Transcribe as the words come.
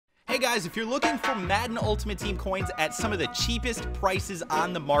Alright guys, if you're looking for Madden Ultimate Team coins at some of the cheapest prices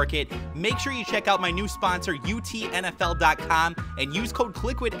on the market, make sure you check out my new sponsor, UTNFL.com, and use code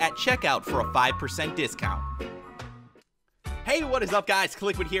Kliquid at checkout for a 5% discount. Hey, what is up guys?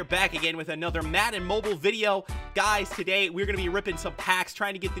 Kliquid here, back again with another Madden mobile video. Guys, today we're going to be ripping some packs,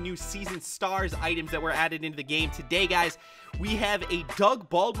 trying to get the new Season Stars items that were added into the game. Today, guys, we have a Doug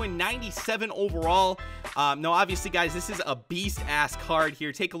Baldwin 97 overall. Now, obviously, guys, this is a beast-ass card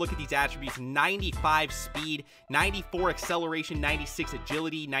here. Take a look at these attributes. 95 speed, 94 acceleration, 96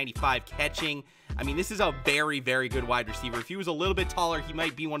 agility, 95 catching. I mean, this is a very, very good wide receiver. If he was a little bit taller, he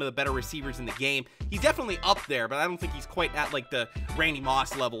might be one of the better receivers in the game. He's definitely up there, but I don't think he's quite at, like, the Randy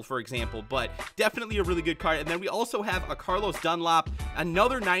Moss level, for example. But definitely a really good card. And then we also have a Carlos Dunlap,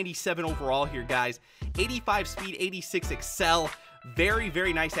 another 97 overall here, guys. 85 speed, 86 excel. Very,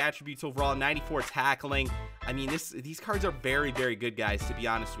 very nice attributes overall. 94 tackling. I mean, these cards are very, very good, guys, to be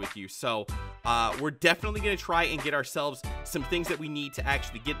honest with you. So we're definitely going to try and get ourselves some things that we need to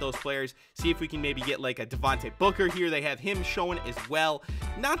actually get those players. See if we can maybe get like a Devontae Booker here. They have him showing as well.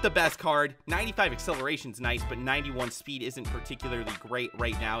 Not the best card. 95 acceleration is nice, but 91 speed isn't particularly great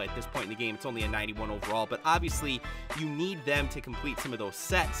right now at this point in the game. It's only a 91 overall, but obviously you need them to complete some of those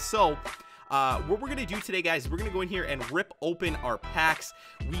sets. So what we're going to do today, guys, we're going to go in here and rip open our packs.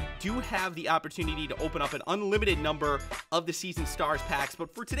 We do have the opportunity to open up an unlimited number of the Season Stars packs,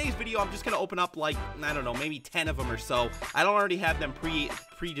 but for today's video, I'm just going to open up, like, I don't know, maybe 10 of them or so. I don't already have them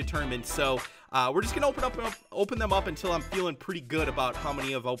predetermined, so we're just going to open them up until I'm feeling pretty good about how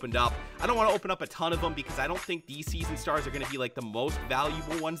many I've opened up. I don't want to open up a ton of them because I don't think these Season Stars are going to be, like, the most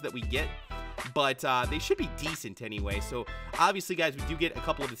valuable ones that we get. But they should be decent anyway. So obviously, guys, we do get a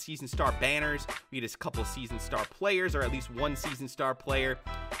couple of the Season Star banners. We get a couple of Season Star players, or at least one Season Star player.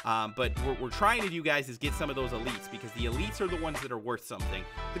 But what we're trying to do, guys, is get some of those elites, because the elites are the ones that are worth something.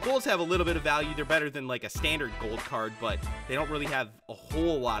 The golds have a little bit of value. They're better than like a standard gold card, but they don't really have a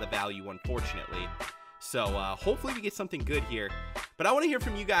whole lot of value, unfortunately. So hopefully we get something good here. But I want to hear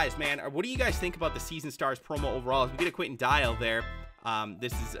from you guys, man. What do you guys think about the Season Stars promo overall? As we get a Quentin Dial there.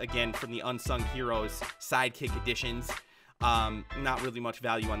 This is, again, from the Unsung Heroes Sidekick Editions. Not really much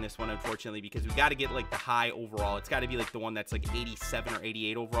value on this one, unfortunately, because we got to get, like, the high overall. It's got to be, like, the one that's, like, 87 or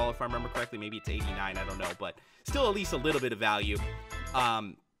 88 overall, if I remember correctly. Maybe it's 89, I don't know, but still at least a little bit of value.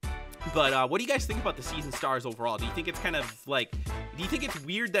 But what do you guys think about the Season Stars overall? Do you think it's kind of, like, do you think it's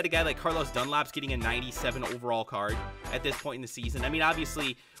weird that a guy like Carlos Dunlap's getting a 97 overall card at this point in the season? I mean,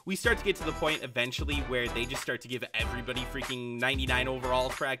 obviously, we start to get to the point eventually where they just start to give everybody freaking 99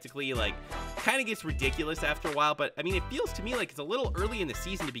 overalls practically. Like, kind of gets ridiculous after a while. But, I mean, it feels to me like it's a little early in the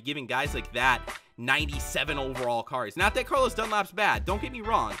season to be giving guys like that 97 overall cards. Not that Carlos Dunlap's bad. Don't get me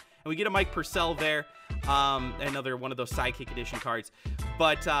wrong. And we get a Mike Purcell there. Another one of those Sidekick Edition cards.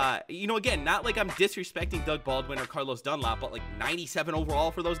 But, you know, again, not like I'm disrespecting Doug Baldwin or Carlos Dunlap, but like 97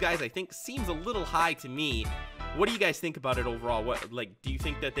 overall for those guys, I think seems a little high to me. What do you guys think about it overall? What, like, do you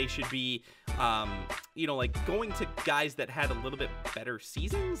think that they should be, you know, like going to guys that had a little bit better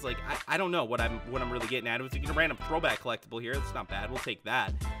seasons? Like, I don't know what I'm really getting at. It was, you know, a random throwback collectible here. That's not bad. We'll take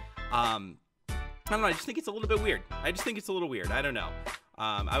that. I don't know. I just think it's a little bit weird. I don't know.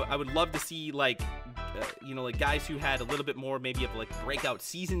 I would love to see, like, you know, like guys who had a little bit more maybe of like breakout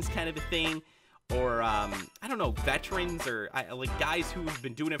seasons kind of a thing, or I don't know, veterans, or like guys who have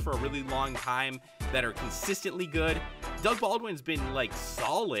been doing it for a really long time that are consistently good. Doug Baldwin's been like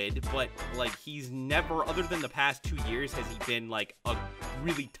solid, but like he's never, other than the past 2 years, has he been like a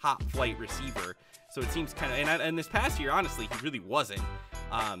really top flight receiver. So it seems kind of, and this past year, honestly, he really wasn't.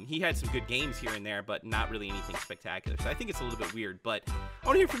 He had some good games here and there, but not really anything spectacular. So I think it's a little bit weird, but I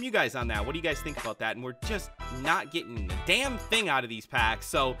want to hear from you guys on that. What do you guys think about that? And we're just not getting a damn thing out of these packs.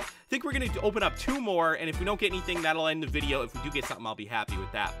 So I think we're going to open up 2 more, and if we don't get anything, that'll end the video. If we do get something, I'll be happy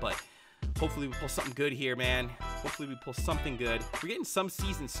with that. But hopefully we pull something good here, man. Hopefully we pull something good. We're getting some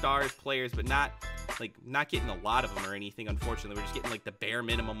Season Stars players, but not getting a lot of them or anything, unfortunately. We're just getting like the bare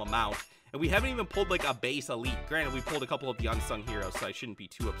minimum amount. And we haven't even pulled like a base elite. Granted, we pulled a couple of the Unsung Heroes, so I shouldn't be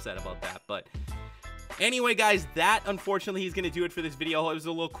too upset about that. But anyway, guys, that unfortunately is going to do it for this video. It was a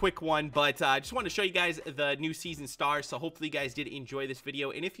little quick one, but I just wanted to show you guys the new Season Stars. So hopefully you guys did enjoy this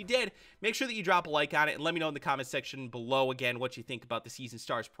video. And if you did, make sure that you drop a like on it and let me know in the comment section below again what you think about the Season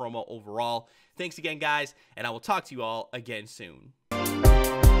Stars promo overall. Thanks again, guys, and I will talk to you all again soon.